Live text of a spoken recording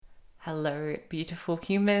Hello, beautiful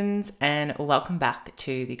humans, and welcome back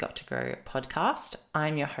to the Got to Grow podcast.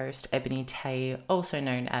 I'm your host, Ebony Tay, also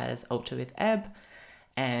known as alterwitheb.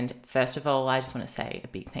 And first of all, I just want to say a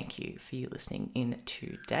big thank you for you listening in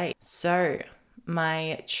today. So,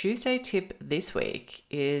 my Tuesday tip this week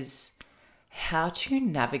is how to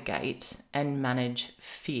navigate and manage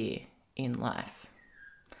fear in life.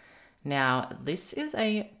 Now, this is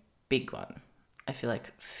a big one. I feel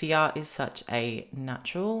like fear is such a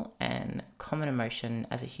natural and common emotion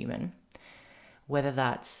as a human, whether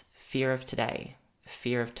that's fear of today,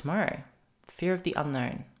 fear of tomorrow, fear of the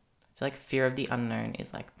unknown. I feel like fear of the unknown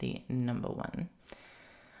is like the number one.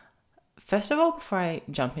 First of all, before I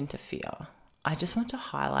jump into fear, I just want to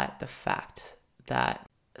highlight the fact that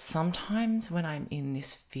sometimes when I'm in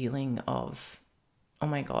this feeling of, oh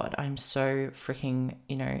my God, I'm so freaking,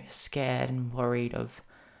 scared and worried of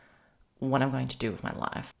what I'm going to do with my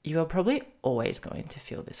life, you are probably always going to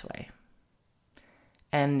feel this way.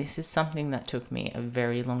 And this is something that took me a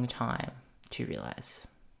very long time to realize.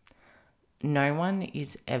 No one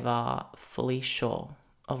is ever fully sure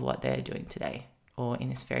of what they're doing today or in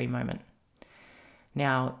this very moment.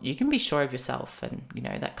 Now, you can be sure of yourself and,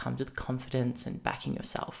 that comes with confidence and backing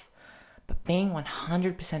yourself. But being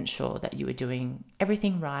 100% sure that you are doing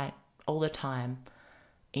everything right all the time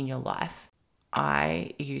in your life,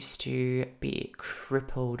 I used to be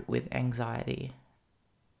crippled with anxiety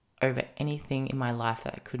over anything in my life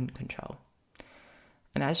that I couldn't control.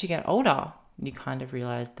 And as you get older, you kind of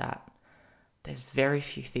realize that there's very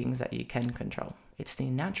few things that you can control. It's the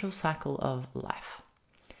natural cycle of life.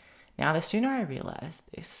 Now, the sooner I realized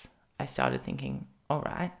this, I started thinking, all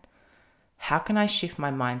right, how can I shift my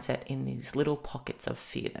mindset in these little pockets of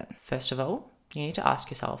fear then? First of all, you need to ask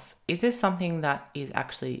yourself, is this something that is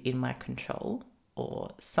actually in my control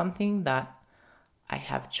or something that I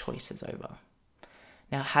have choices over?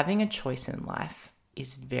 Now, having a choice in life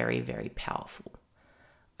is very, very powerful.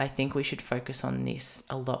 I think we should focus on this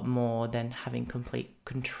a lot more than having complete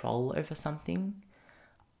control over something.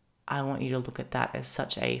 I want you to look at that as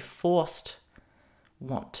such a forced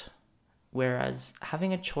want, whereas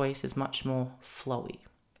having a choice is much more flowy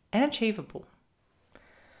and achievable.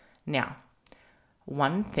 Now,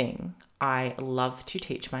 one thing I love to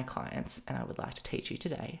teach my clients, and I would like to teach you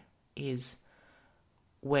today, is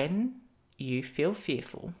when you feel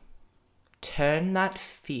fearful, turn that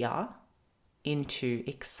fear into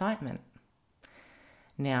excitement.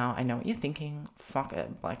 Now, I know what you're thinking, fuck it,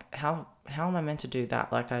 like how am I meant to do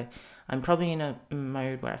that? Like I'm probably in a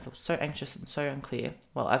mode where I feel so anxious and so unclear.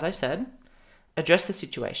 Well, as I said, address the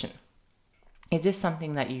situation. Is this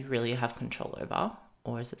something that you really have control over?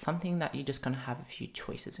 Or is it something that you're just going to have a few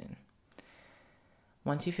choices in?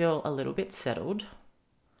 Once you feel a little bit settled,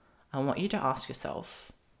 I want you to ask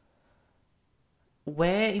yourself,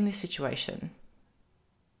 where in this situation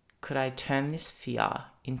could I turn this fear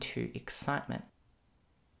into excitement?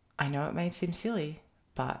 I know it may seem silly,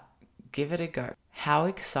 but give it a go. How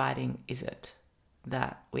exciting is it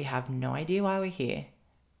that we have no idea why we're here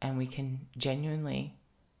and we can genuinely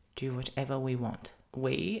do whatever we want?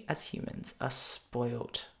 We as humans are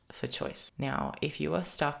spoiled for choice. Now, if you are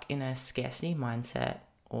stuck in a scarcity mindset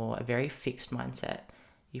or a very fixed mindset,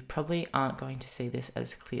 you probably aren't going to see this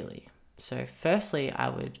as clearly. So firstly, I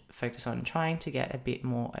would focus on trying to get a bit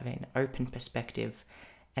more of an open perspective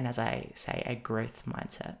and, as I say, a growth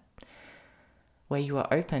mindset, where you are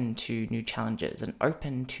open to new challenges and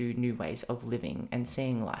open to new ways of living and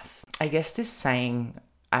seeing life. I guess this saying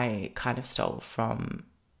I kind of stole from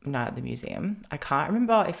Night at the Museum. I can't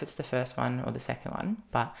remember if it's the first one or the second one,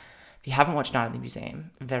 but if you haven't watched Night at the Museum,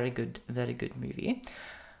 very good movie,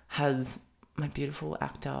 has my beautiful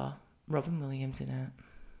actor Robin Williams in it,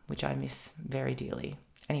 which I miss very dearly.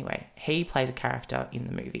 Anyway, he plays a character in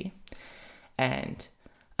the movie, and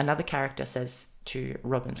another character says to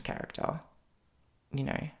Robin's character,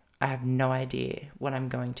 I have no idea what I'm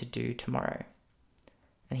going to do tomorrow.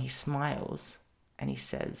 And he smiles and he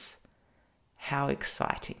says, how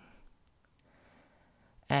exciting.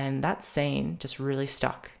 And that scene just really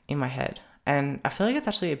stuck in my head. And I feel like it's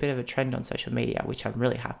actually a bit of a trend on social media, which I'm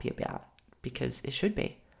really happy about because it should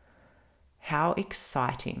be. How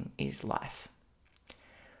exciting is life?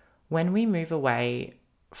 When we move away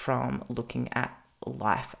from looking at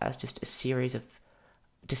life as just a series of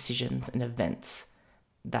decisions and events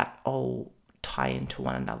that all tie into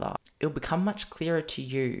one another, it'll become much clearer to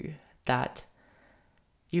you that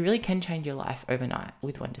you really can change your life overnight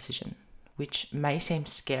with one decision, which may seem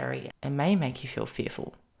scary and may make you feel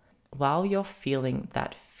fearful. While you're feeling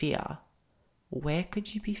that fear, where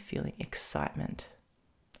could you be feeling excitement?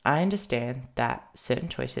 I understand that certain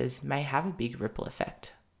choices may have a big ripple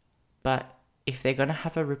effect But if they're going to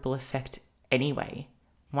have a ripple effect anyway,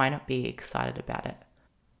 why not be excited about it?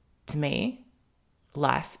 To me,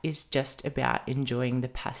 life is just about enjoying the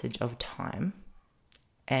passage of time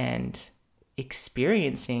and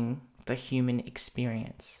experiencing the human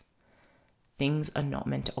experience. Things are not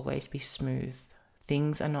meant to always be smooth.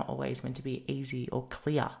 Things are not always meant to be easy or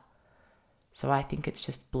clear. So I think it's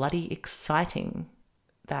just bloody exciting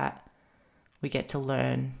that we get to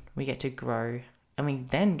learn, we get to grow, and we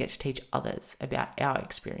then get to teach others about our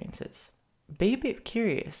experiences. Be a bit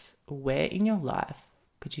curious. Where in your life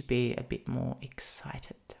could you be a bit more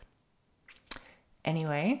excited?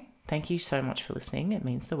 Anyway, thank you so much for listening. It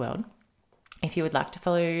means the world. If you would like to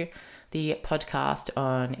follow the podcast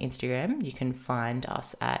on Instagram, you can find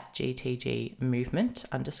us at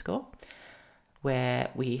GTG_movement_, where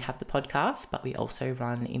we have the podcast, but we also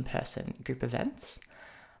run in-person group events.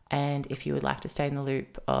 And if you would like to stay in the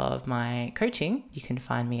loop of my coaching, you can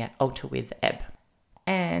find me at alterwitheb.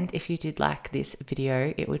 And if you did like this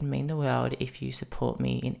video, it would mean the world if you support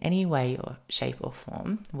me in any way or shape or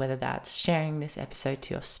form, whether that's sharing this episode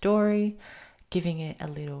to your story, giving it a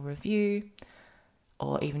little review,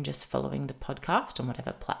 or even just following the podcast on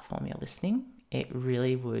whatever platform you're listening. It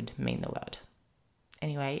really would mean the world.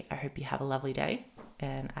 Anyway, I hope you have a lovely day,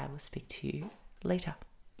 and I will speak to you later.